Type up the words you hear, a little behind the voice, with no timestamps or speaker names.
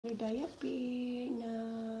Your diaper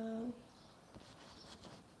now.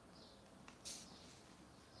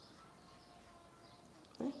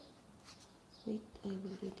 Huh? Wait, I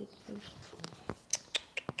will read it first.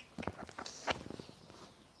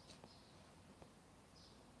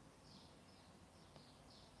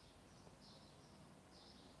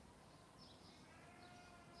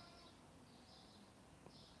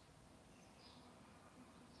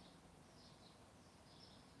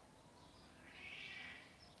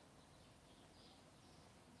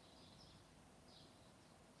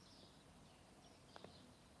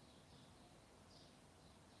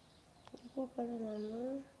 Ako para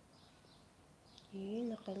naman.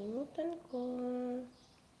 Nakalimutan ko.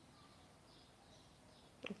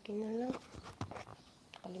 Okay na lang.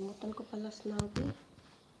 Nakalimutan ko pala Snowy.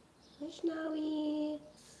 Hi, Snowy!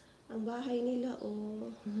 Ang bahay nila,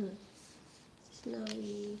 oh. Si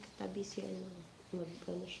Snowy. Tabi siya,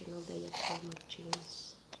 mag-ano siya ng diaper,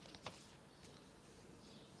 mag-change.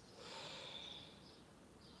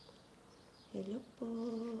 Hello po.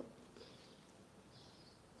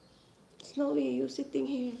 Snowy, you sitting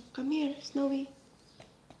here. Come here, Snowy.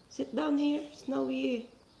 Sit down here, Snowy.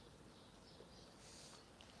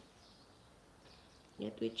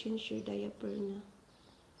 Yet we change your diaper na.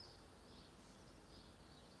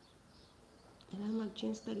 Kailangan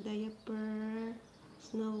mag-change ng diaper,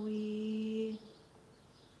 Snowy.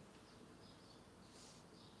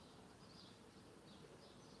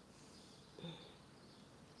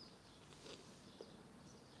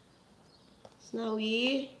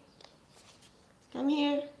 Snowy. Come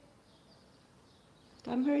here.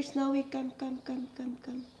 Come here, Snowy. Come. Come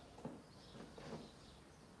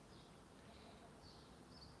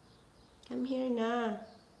here na.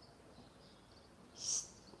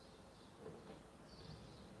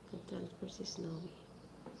 Nag-transfer si Snowy.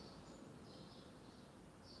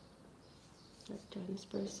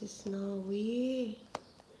 Nag-transfer si Snowy.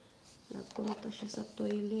 Nagpunta siya sa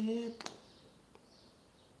toilet.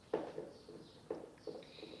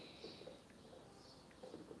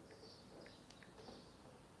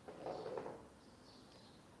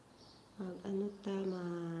 Ano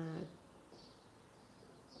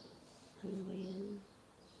ba yan?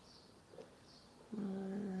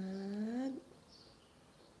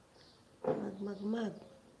 Mag.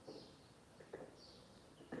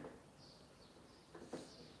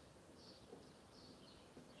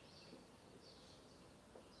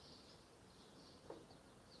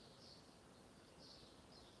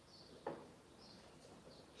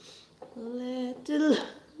 Little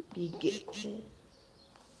big.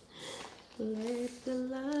 Let the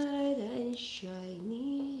light and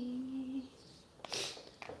shining.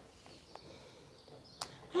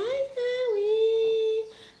 Hi, Snowy!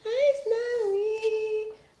 Hi, Snowy!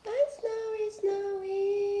 Hi, Snowy!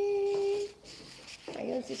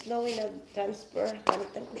 Ayun si Snowy nag-transfer.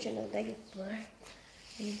 Palitan ko siya ng diaper.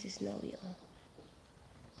 Ayun si Snowy, oh.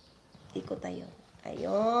 Ikot tayo.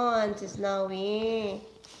 Ayun si Snowy.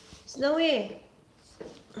 Snowy!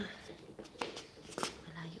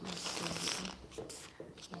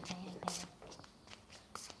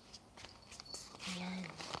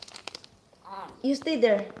 You stay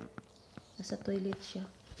there. Nasa toilet siya.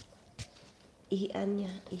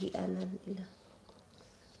 Ihianan nila.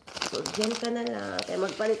 So, dyan ka na lang. Kaya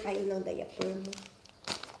magpalit tayo ng diaper mo.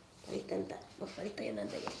 Magpalit tayo ng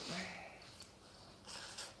diaper.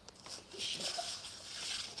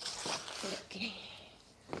 Okay.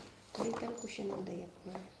 Palitan ko siya ng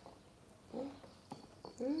diaper.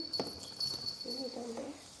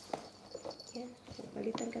 Yan.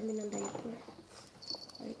 Palitan kami ng diaper.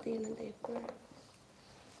 Palit tayo ng diaper.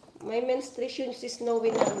 May menstruation si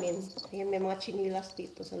Snowy namin. Ayan, may mga chinilas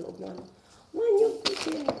dito sa loob namin.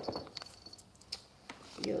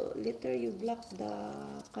 You block the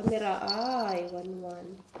camera. Ay,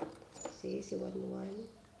 1-1. Si 1-1.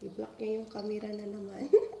 I-block niya yung camera na naman.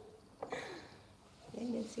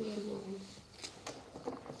 Ayan si 1-1.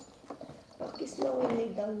 Okay, Snowy,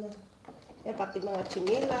 lay down na. Ayan, pati mga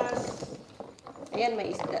chinilas. Ayan,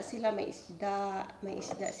 may isda sila, may isda.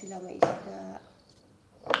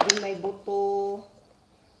 May buto.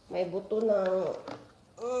 May buto ng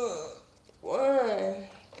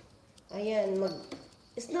ayan,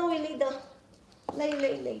 Snowy, lay down. Lay.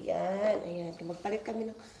 Yan. Ayan, magpalit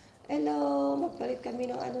kami ng magpalit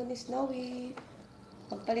kami ng ano ni Snowy.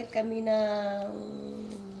 Magpalit kami ng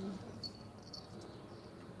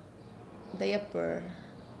diaper.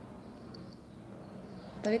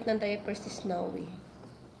 Palit ng diaper si Snowy.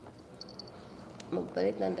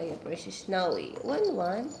 Magpalit ng diaper si Snowy.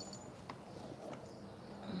 1-1.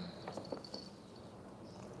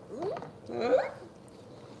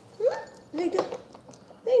 Lay down.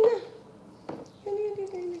 Lay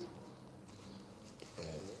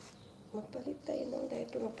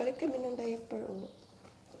diaper. Magpalit kami ng diaper. Oh.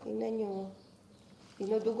 Tingnan nyo.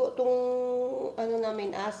 Dinudugo tong ano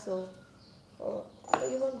namin, aso. Oh,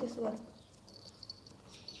 you want this one?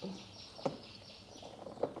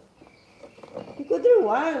 You go there,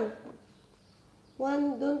 one.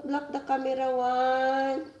 One, don't block the camera,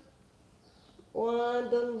 one. One,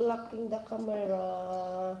 don't blocking the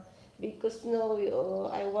camera. Because Snowy, oh,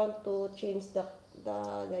 I want to change the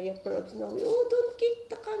diaper of Snowy. Oh, don't kick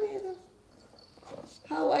the camera.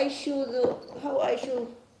 I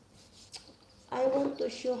want to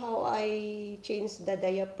show how I change the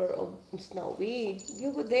diaper of Snowy.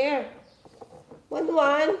 You go there. One.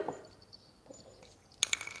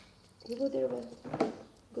 You go there, one.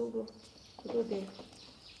 Go. You go there.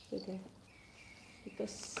 Go there.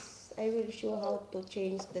 Because I will show how to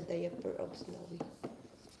change the diaper of Snowy.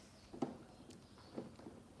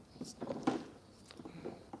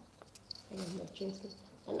 Ayan, mag-change na.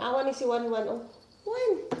 Tanawa ni si One. Oh.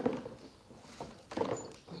 One!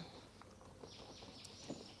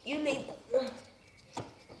 You late.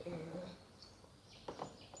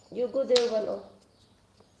 You go there, One. Oh.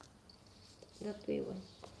 That way, One.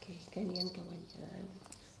 Okay, ganyan ka, One. Yan.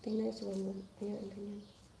 Tingnan si One. Ayan, ganyan.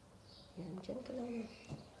 Yan, dyan ka lang.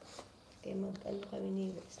 Okay, mag-ano kami ni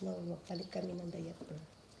Snowy. Magpalit kami ng diaper.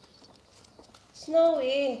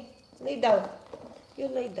 Snowy! Lay down. You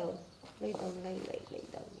lay down. Lay down.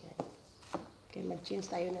 Yan. Okay, mag-change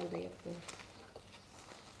tayo ng diaper.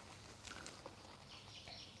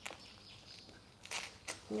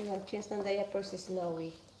 Mag-change ng diaper si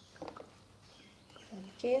Snowy.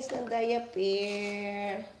 Mag-change ng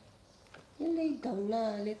diaper. You lay down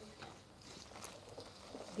na.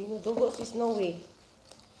 Dinudugo si Snowy.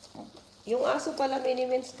 Yung aso pala may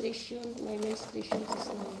menstruation. May menstruation si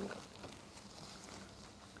Snowy.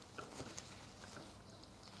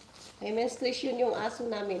 May menstruation yung aso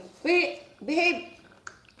namin. Wait! Behave!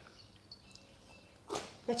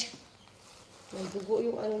 Nagdugo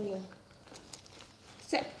yung ano niya.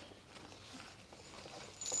 Set!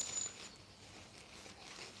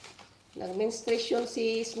 Nag-menstruation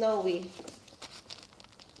si Snowy.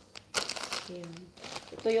 Ayan.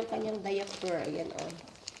 Ito yung kanyang diaper. Ayan, oh.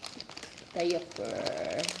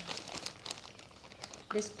 Diaper.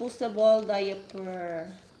 Disposable diaper.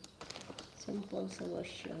 Simple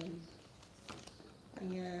solution.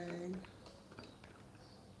 Ayan.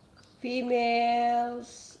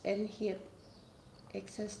 Females and heat.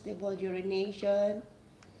 Accessible urination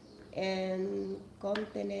and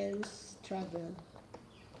continence travel.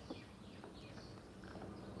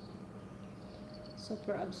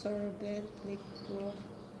 Super absorbent, leak-proof,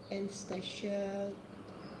 and special.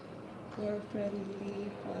 For friendly,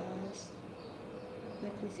 fast.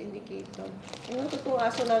 Wetness indicator. Ayun, itong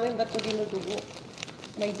aso namin, ba't ito dinudugo?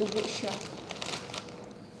 May dugo siya.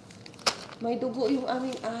 May dugo yung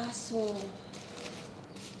aming aso.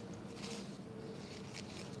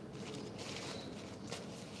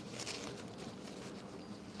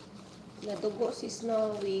 Nadugo si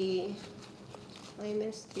Snowy. May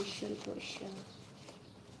menstruation po siya.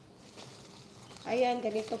 Ayan,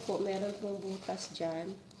 ganito po. Meron pong butas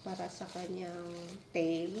dyan para sa kanyang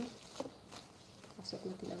tail. Pasok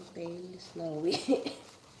natin ang tail ni Snowy.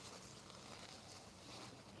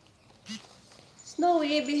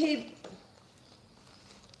 Snowy, behave.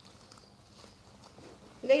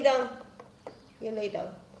 Lay down. You lay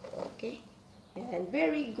down. Okay. Yan.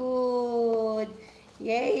 Very good.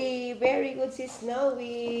 Yay! Very good si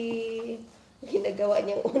Snowy. Ginagawa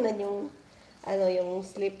niyang unan yung yung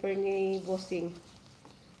slipper ni Bossing.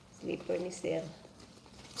 Slipper ni Sir.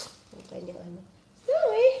 Yung kanyang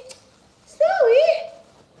Snowy! Snowy!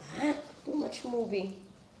 Too much moving.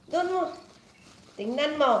 Doon mo.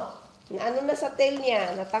 Tingnan mo. Naano na sa tail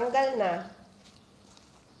niya. Natanggal na.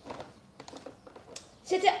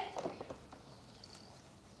 Sit.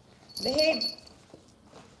 Behave.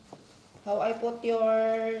 How I put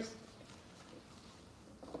your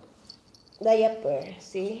diaper.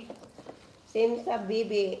 See? Same sa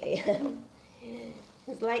baby. Ayan.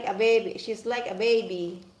 She's like a baby. She's like a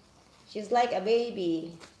baby. She's like a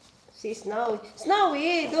baby. See, Snowy.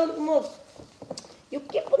 Snowy, don't move. You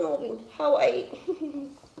keep on moving. How I...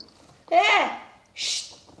 Hey!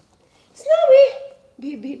 Shh! Snowy!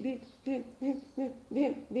 Behave.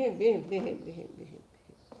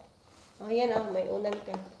 Ayan, may unan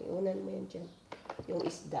ka. May unan mo yan dyan. Yung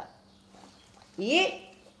isda. Yi!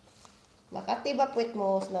 Makati ba puwit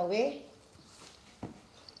mo, Snowy?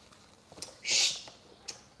 Shh!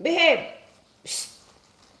 Behave! Shh!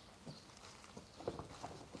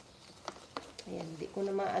 Ayan, di ko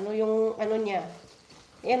na maano yung niya.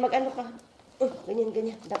 Ayan, mag-ano ka.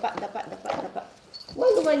 Ganyan. Dapa.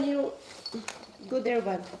 Ano man yung... Go there,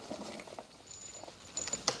 one.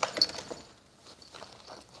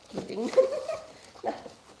 Tingnan.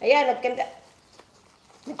 Ayan, nagkanda.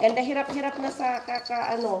 Nagkanda hirap-hirap na sa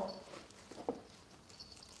ano.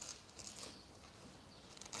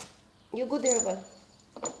 You go there, one.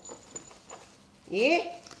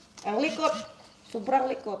 Ang likot.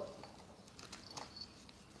 Sobrang likot.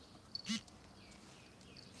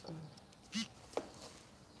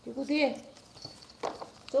 You go there.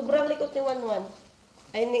 Sobrang likot ni Wanwan.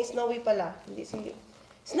 Ay, ni Snowy pala. Hindi si...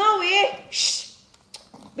 Snowy! Shh!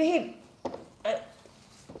 Behave!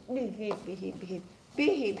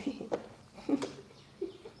 Behave.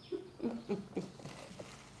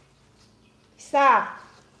 Isa.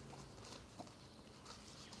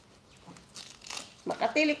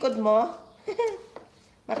 Makati likod mo.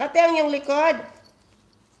 Makati ang iyong likod.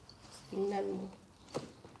 Tingnan mo.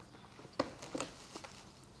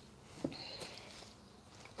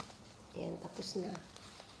 Ayan, tapos na.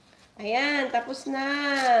 Ayan, tapos na.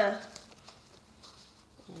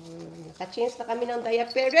 Naka-change na kami ng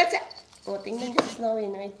diaper. O, tingnan niyo si Snowy.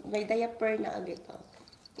 May diaper na agad. Oh.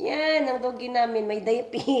 Yan, ang doggy namin. May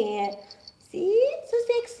diaper. See? So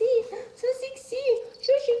sexy. So sexy.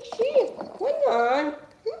 So sexy. Wanan.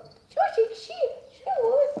 So sexy. So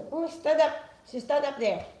oh, stand up. Stand up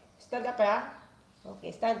there. Stand up, ha?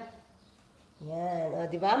 Okay, stand. Yan. O,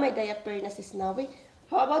 di ba? May diaper na si Snowy.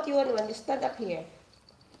 How about you, Wanwan? You stand up here.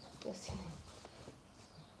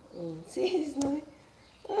 See, Snowy?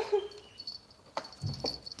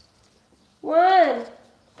 One.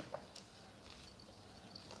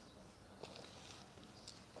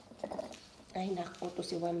 Ay, naku, to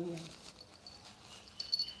si Wan yan.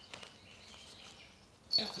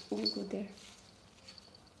 You go there.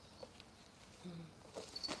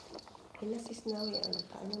 Kaya si Snowy,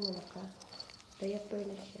 ano mo naka? Diaper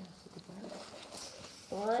na siya. Diba?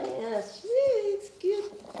 Oh, yes. It's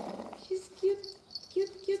cute. She's cute.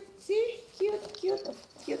 Cute. See? Cute.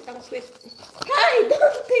 Cute ang sweet. Hi!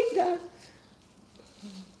 Don't take that.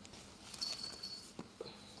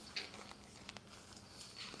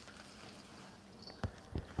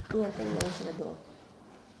 Ayan, tingnan mo sila doon.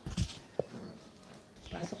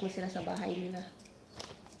 Pasok mo sila sa bahay nila.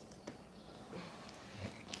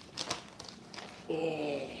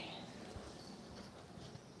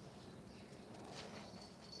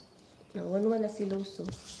 Nawan na si Loso.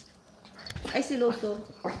 Ay, si Loso.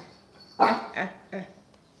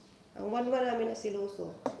 Ang wanwan namin na si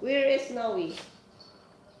Loso. Where is Snowy?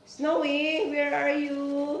 Snowy, where are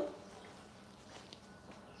you?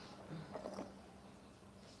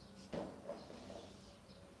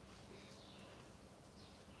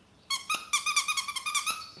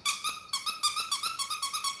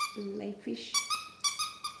 May fish.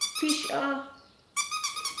 Fish,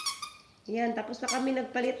 Ayan, tapos na kami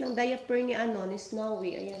nagpalit ng diaper ni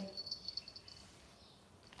Snowy. Ayan.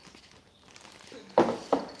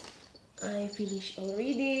 I finished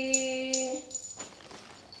already.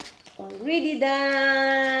 Already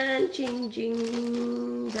done changing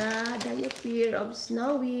the diaper of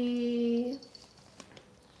Snowy.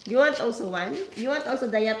 You want also one? You want also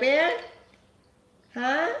diaper?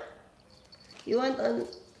 Huh? You want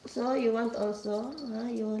also? You want also? Huh?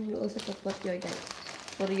 You also put your diaper.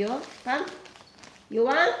 For you? Huh? You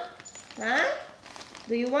want? Huh?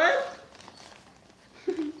 Do you want?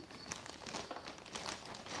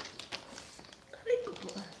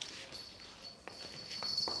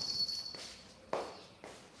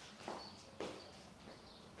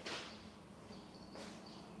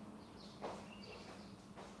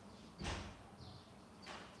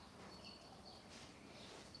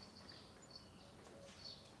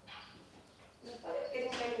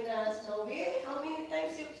 How many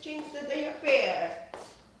times you've changed the diaper?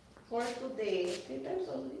 For today, 3 times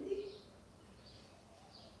already.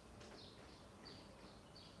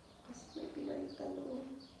 Kasi may pinalitan doon.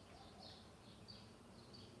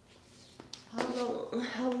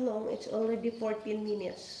 How long? It's already 14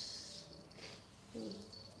 minutes.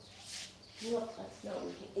 Look at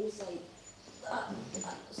Snowy inside.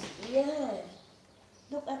 Yeah.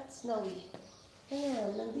 Look at Snowy.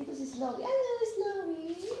 Ayan, nandito si Snowy. Hello,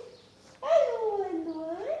 Snowy. Hello,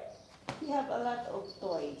 Wanwan. We have a lot of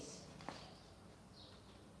toys.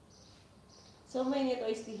 So many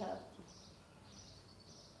toys we have.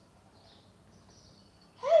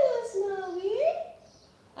 Hello, Snowy.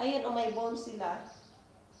 Ayan, may bones sila.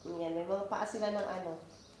 Ayan, may mga paa sila ng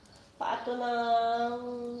Paa to ng...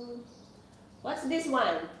 What's this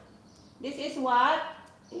one? This is what?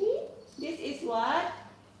 This is what?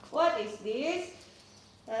 What is this?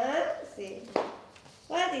 Huh? See.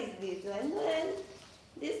 What is this one?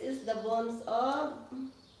 This is the bones of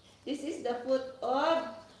This is the foot of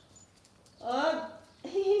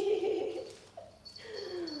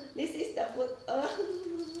this is the foot of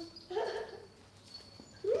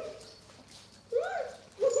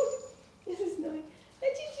this is Snowy.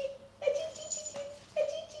 Achichi, achichi,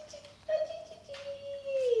 achichi, achichi.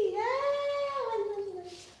 One.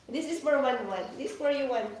 This is for one. This for you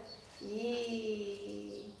one.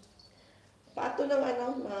 Yee. Pato ng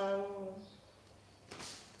ano, ng...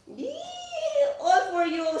 Yee! All for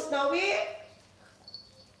you, Snowy.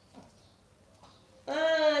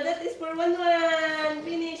 That is for one.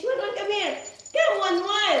 Finish. One, come here. Come, one.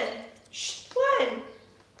 Shh, one.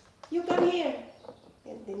 You come here.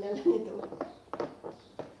 Yan, dinala nito.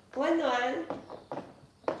 One.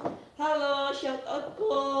 Hello, shout out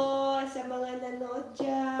po sa mga nanood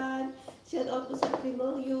dyan. Shout out po sa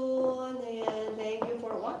Pimilyon. Ayan, thank you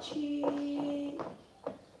for watching.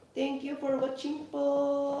 Thank you for watching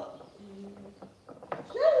po.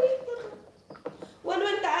 Sorry. One,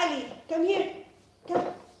 Taali. Come here.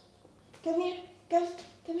 Come here. Come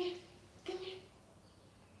here.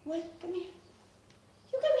 One, come here.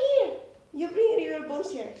 You come here. You bring your bones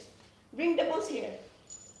here. Bring the bones here.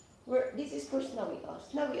 This is for Snowy.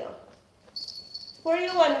 Snowy. For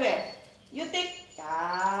you one where? You take.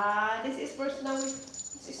 This is for Snowy.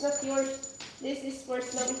 This is not yours. This is for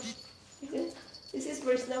Snowy. This is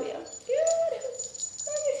for Snowy.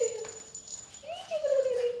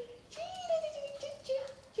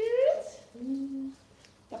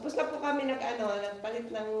 Tapos na po kami nagpalit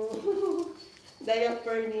ng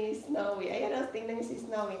diaper ni Snowy. Ayan, tingnan niyo si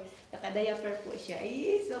Snowy. Naka-diaper po siya.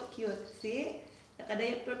 Ay, so cute. See?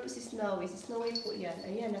 Naka-diaper po si Snowy. Si Snowy po yan.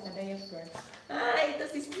 Ayan, naka-diaper. Ito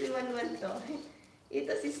si Wanwan to.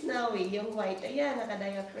 Ito si Snowy, yung white. Ayan,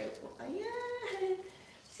 naka-diaper po. Ayan.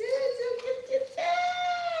 So cute.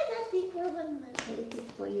 Nothing for Wanwan. This is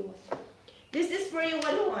for you. This is for you,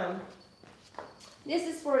 Wanwan. This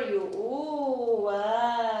is for you. Ooh,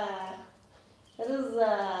 wow. This is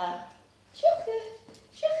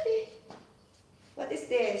chocolate. What is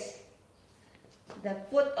this? The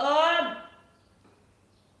foot of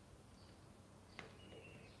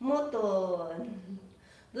Moton.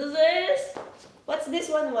 This is, what's this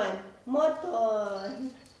one?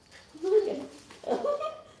 Moton.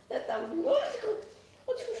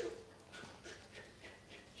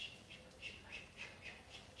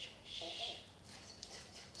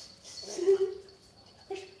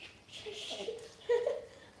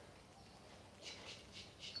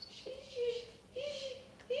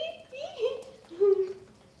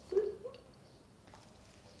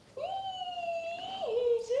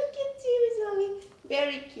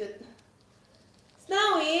 Very cute.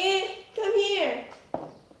 Snowy, come here.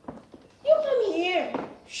 You come here.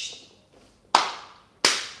 Shh.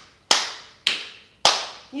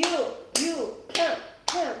 You, come.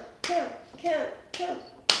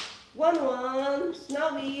 One,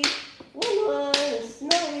 Snowy. One,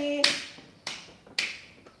 Snowy.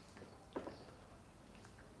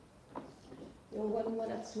 Yung one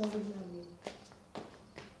at Snowy namin.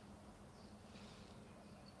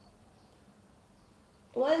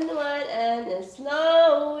 One and a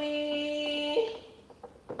Snowy.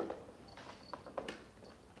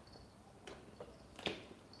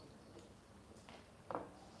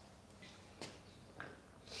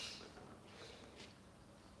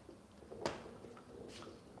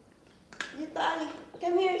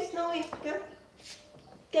 Come here, Snowy.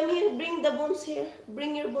 Come here. Bring the bones here.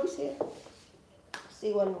 Bring your bones here.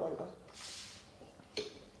 See one.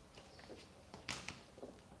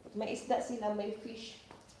 May isda sila, may fish.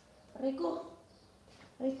 Rico.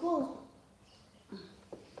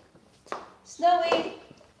 Snowy.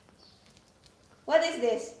 What is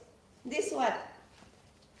this? This what?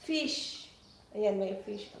 Fish. Ayan, may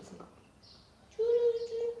fish kasi.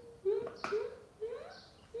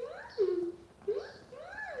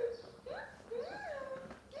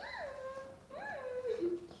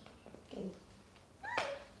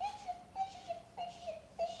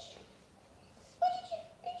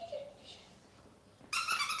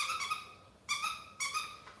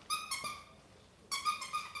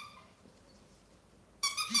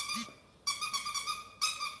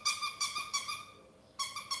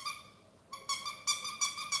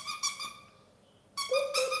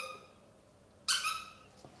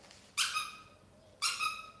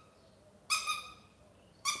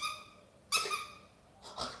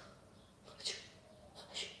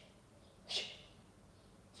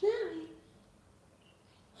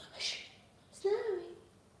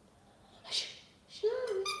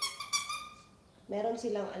 Meron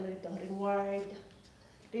silang dito,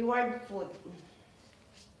 reward food.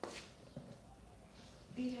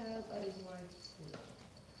 We have a reward food.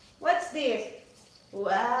 What's this?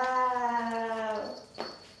 Wow!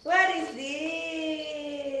 What is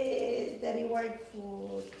this? The reward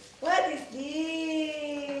food. What is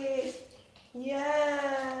this?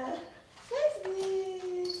 Yeah. What's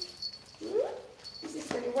this? Hmm? This is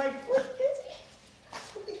the reward food.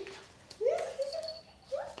 Okay. This is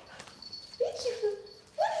what? Picture.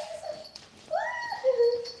 What is this?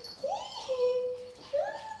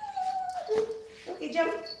 Okay,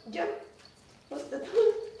 jump, jump. What's the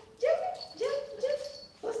jump, jump, jump.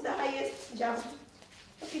 What's the highest jump?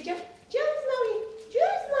 Okay, jump, jump, Snowy,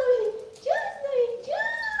 jump, Snowy, jump, Snowy,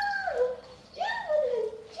 jump, jump, Snowy,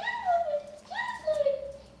 jump, Snowy.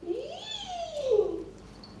 Yee.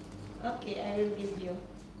 Okay, I will give you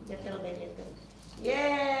little by little.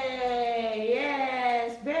 Yay!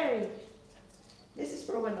 Yes, berry. This is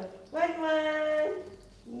for one. One.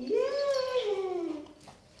 Yay!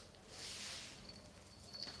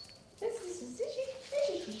 This is fishy.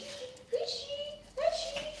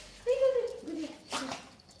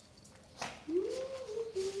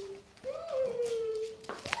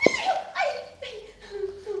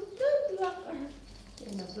 Don't block her.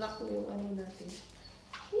 Yan, na-block ko yung ano natin.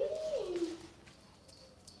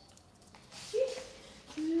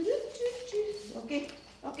 Okay.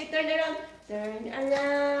 Okay, turn around. Turn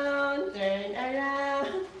around. Turn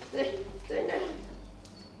around. Turn around.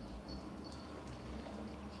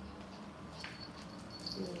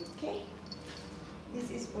 Okay.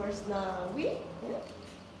 This is for Snowy.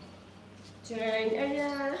 Turn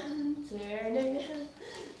around. Turn around.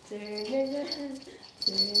 Turn around.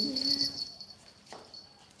 Turn around.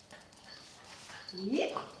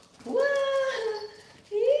 Yeah. Wow.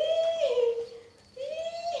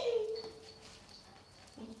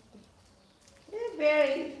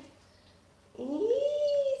 Very.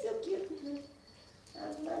 So cute.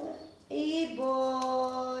 Ang mga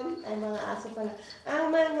ibon. Ay, mga aso pala.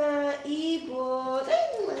 Ang mga ibon. Ay,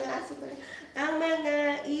 ang mga aso pala. Ang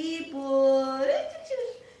mga ibon. Ay,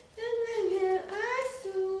 ang mga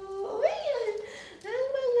aso. Ayan. Ang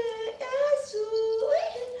mga aso.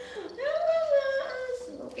 Ayan. Ang mga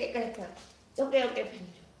aso. Okay, kaya. Okay.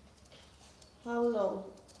 How long?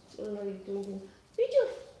 So, you doing? Video.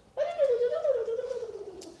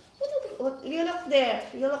 You look there.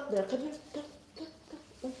 You look there. Come here.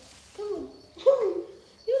 Come on.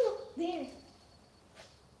 You look there.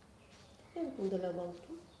 Ano kung dalawang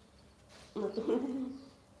to?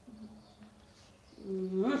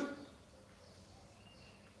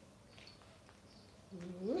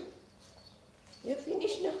 You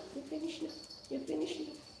finish na.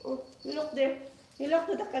 Oh, you look there. You look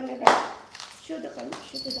to the camera. Show the camera.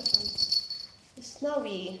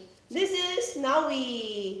 Snowy. This is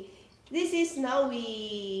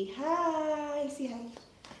Snowy. Hi. Say hi.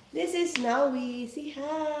 This is Snowy. Say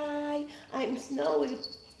hi. I'm Snowy.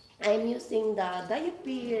 I'm using the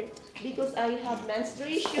diaper because I have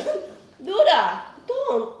menstruation. Duda,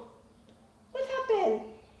 don't. What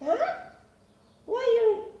happened? Huh? Why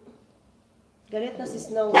you... Galit na si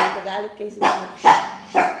Snowy. Nagalit kay si Snowy.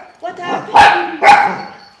 What happened?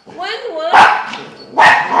 One.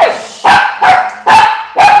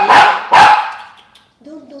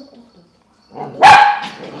 Don't.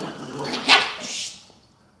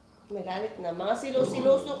 Magalit na. Mga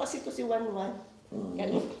siloso kasi to si Wanwan.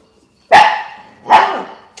 Galit.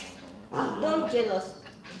 Don't jealous.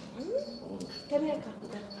 Come here, come.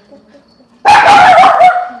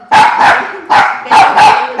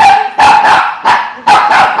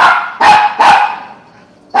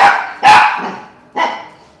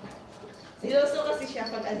 Siloso kasi siya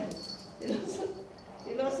pag ano.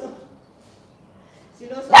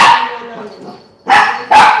 Siloso ang namin.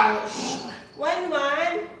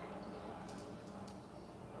 Wanwan.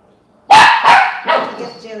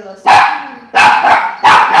 Get jealous. Okay,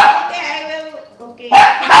 I will. Okay.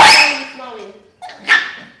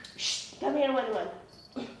 Come here, Wanwan.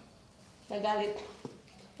 Nagalit.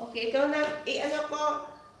 Okay, ikaw na. Ano ko.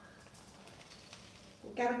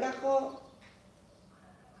 Karga ko.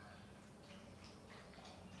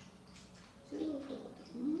 Siloso.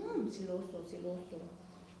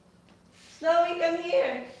 Snowy, come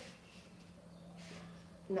here.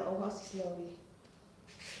 Nauha si Snowy.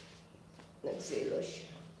 Nagsilo siya.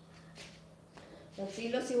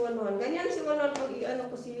 Nagsilo si Wanwan. Ganyan si Wanwan pag i-ano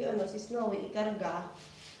ko si Snowy, ikarga.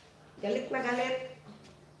 Galit na galit.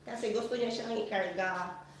 Kasi gusto niya siyang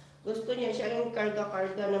ikarga. Gusto niya siyang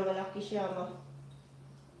ikarga-karga na malaki siya.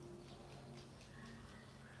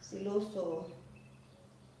 Siloso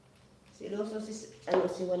si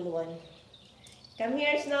Wanwan. Come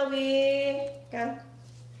here, Snowy. Come.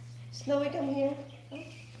 Snowy, come here.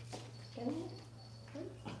 Come here.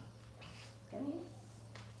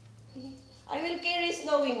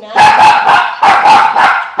 Snowy na.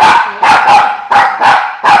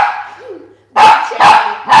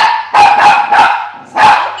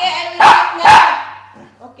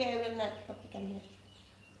 Okay, I will not. Okay, come here.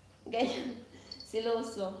 Ganyan.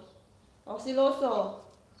 Siloso. Ang siloso.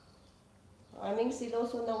 Aming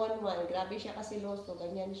siloso na 1-1. Grabe siya kasiloso.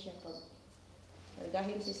 Ganyan siya pag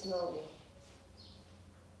kargahin si Snowy.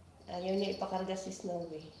 Ayaw niya ipakarga si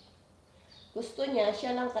Snowy. Gusto niya,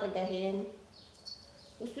 siya lang kargahin.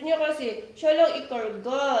 Gusto niya kasi, siya lang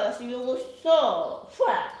ikarga. Siloso.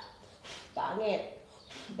 Fwa! Pangit.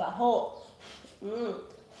 Baho.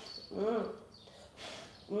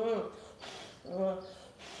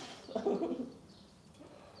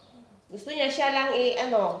 Gusto niya siya lang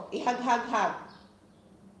ihag-hag-hag.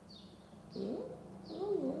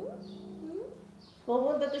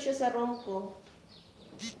 Pupunta to siya sa room ko.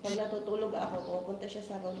 Pag natutulog ako, pupunta siya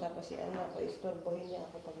sa room tapos istorbohin niya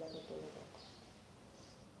ako pag natutulog ako.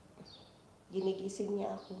 Ginigising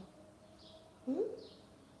niya ako.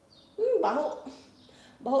 Baho.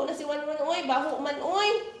 Baho na si Wanwan. Uy, baho man,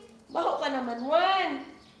 uy. Baho ka naman, Wan.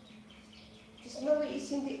 Si Snowy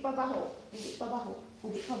is hindi pa baho. Hindi pa baho.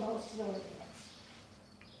 Hindi pa baho si Snowy.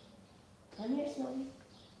 Come here, Snowy.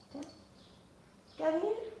 Come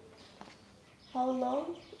here. How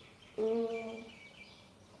long?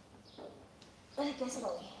 Ay, kaya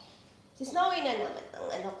Snowy. Si Snowy na naman ang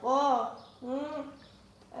ano ko.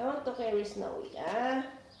 I want to carry Snowy, ah.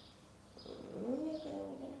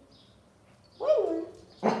 Why?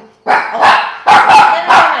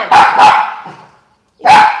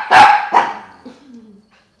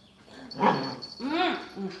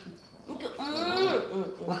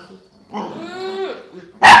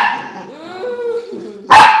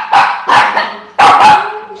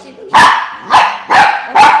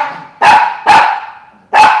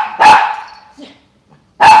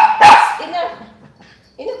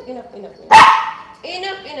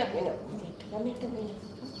 Enough.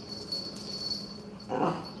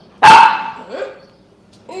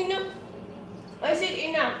 Enough. I said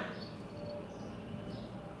enough.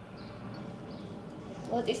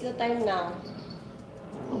 What is the time now?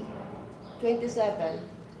 27.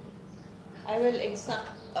 I will exact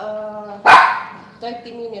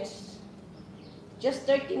 30 minutes. Just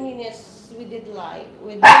 30 minutes we did live.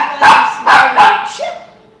 With one shit!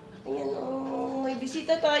 Ayan, may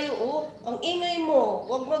bisita tayo, oh. Ang ingay mo.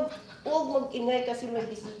 Huwag mag-ingay kasi may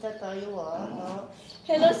bisita tayo, ah.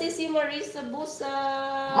 Hello, Sisi Marisa Busa.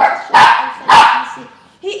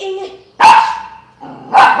 Hey, ingay.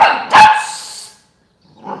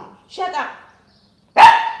 Shut up.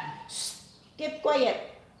 Keep quiet.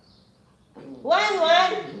 One.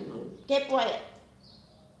 Keep quiet.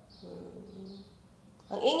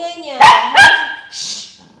 Ang ingay niya.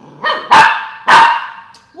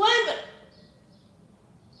 One.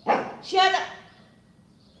 Shut up.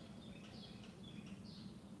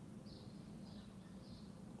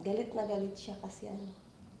 Galit na galit siya kasi ano.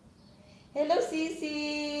 Hello, Sisi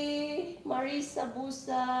Marisa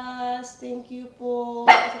Busas. Thank you po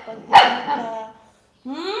sa pagpunta.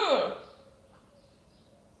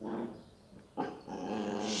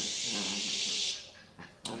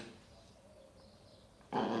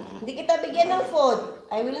 Hindi kita bigyan ng food.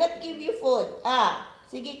 I will not give you food.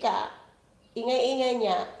 Sige ka. Ingay-ingay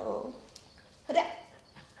niya. Oh. Hada.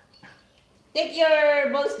 Take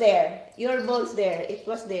your bones there. Your bones there. It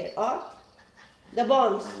was there. Oh. The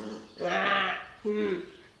bones.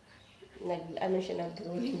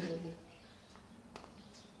 Nag-rolling.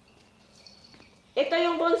 Ito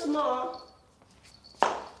yung bones mo, oh.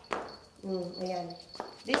 Ayan.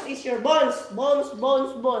 This is your bones. Bones.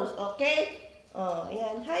 Okay? Oh,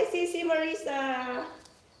 ayan. Hi, Sisi Marisa.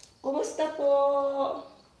 Kumusta po?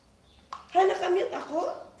 Nakamute ako?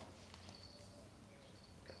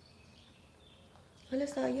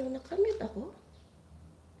 Sayang, nakamute ako?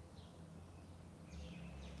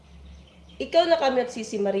 Ikaw nakamute,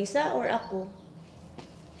 Sisi Marisa, or ako?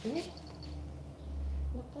 Nakamute.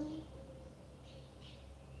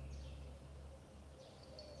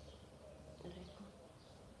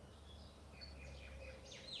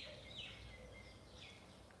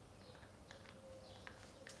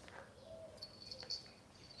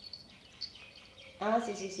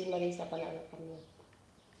 Si Sisi Marisa pala nakamute.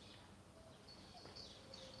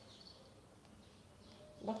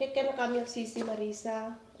 Bakit ka nakamute, Sisi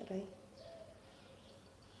Marisa? Aray.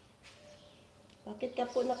 Bakit ka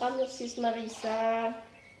po nakamute, Sis Marisa?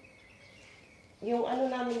 Yung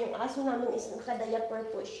namin, yung aso namin is naka-diaper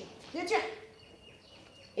po siya. Good siya!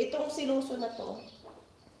 Itong siluso na to.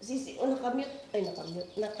 Sisi, nakamute. Ay, nakamute.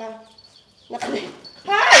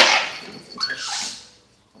 Hi!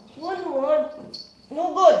 One.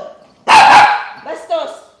 No good.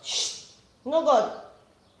 Bastos. Shh. No good.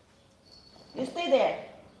 You stay there.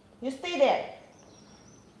 You stay there.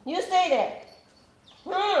 You stay there.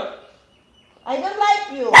 I don't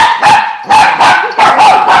like you.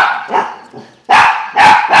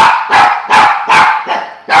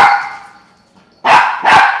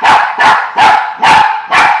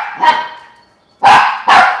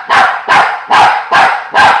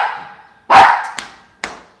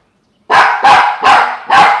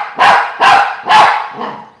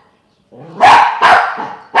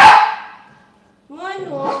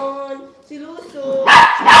 Manon, si Luso.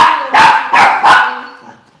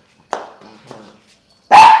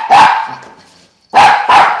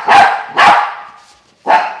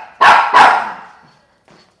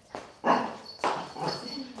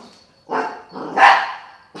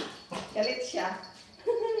 Galit siya.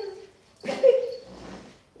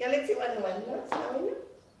 Galit si Wanwan, no? Snowy na.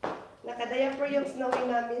 Naka-diaper yung Snowy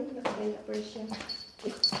namin. Naka-diaper siya.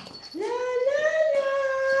 La la la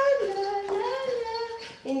la la la.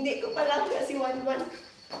 Hindi ko palang nga si Wanwan.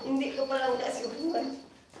 Hindi ko palang nga si Wanwan.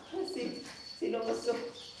 Si Loso.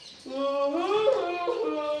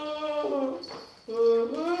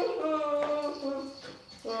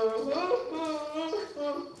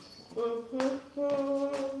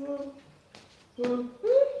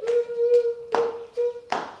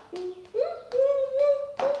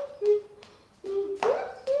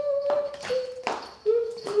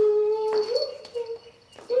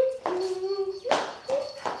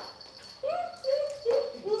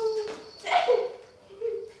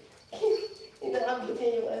 Inaabot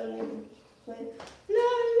niya yung ano niya. La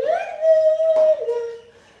la la la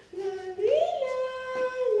la li, la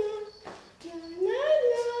la la la la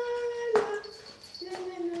la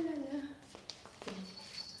la la la la.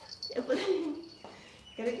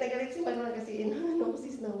 Galit na galit si Manuel kasi inaano ko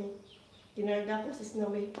si Snowy. Kinarga ko si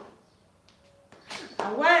Snowy.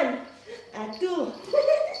 One, two.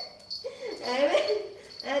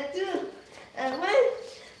 Two.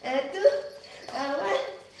 One, two.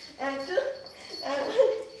 One, two.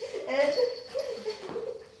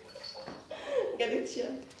 Galit siya.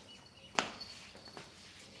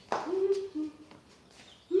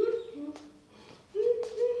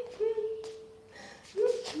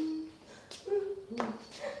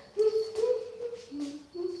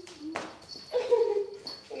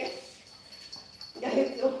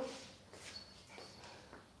 Galit ko.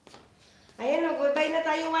 Ayan, mag-bye na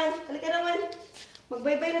tayo, Wan. Halika na, Wan.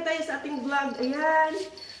 Mag-bye na tayo sa ating vlog. Ayan.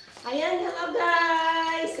 Ayan, hello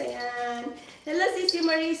guys. Ayan. Hello, Sisi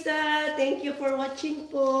Marisa. Thank you for watching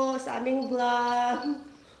po sa aming vlog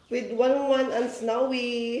with Wanwan and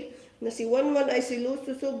Snowy. Na si Wanwan ay si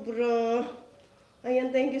Luso sobra.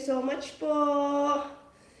 Ayan, thank you so much po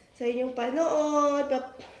sa inyong panood.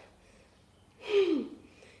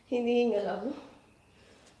 Hindi hingal ako.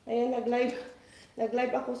 Ayan,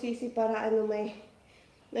 nag-live ako, Sisi, para ano may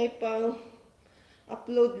pang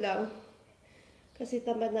upload lang. Kasi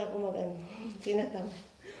tamad na ako tinatamad.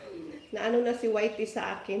 Na ano na si Whitey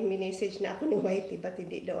sa akin, minessage na ako ni Whitey, ba't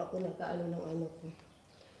hindi daw ako nagkaano ng ano ko.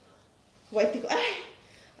 Whitey ko,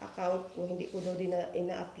 account ko, hindi ko daw din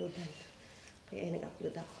ina-uploadan. Kaya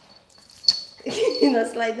nag-upload ako.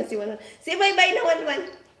 Na-slide na si Wanwan. Si bye-bye na Wanwan.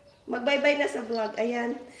 Mag-bye-bye na sa vlog.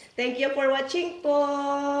 Ayan. Thank you for watching po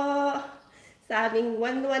sa aming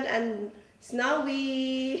Wanwan and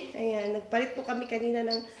Snowy. Ayan. Nagpalit po kami kanina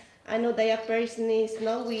ng diapers ni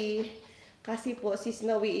Snowy. Kasi po si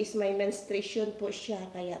Snowy is may menstruation po siya.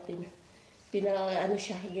 Kaya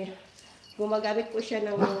siya. Gumagamit po siya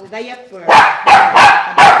ng diaper.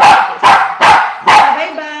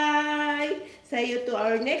 Bye-bye! See you to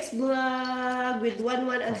our next vlog with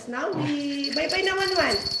Wanwan and Snowy. Bye-bye na,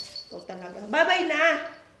 Wanwan! Ito talaga. Bye-bye na!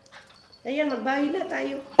 Ayan, mag-bye na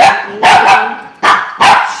tayo.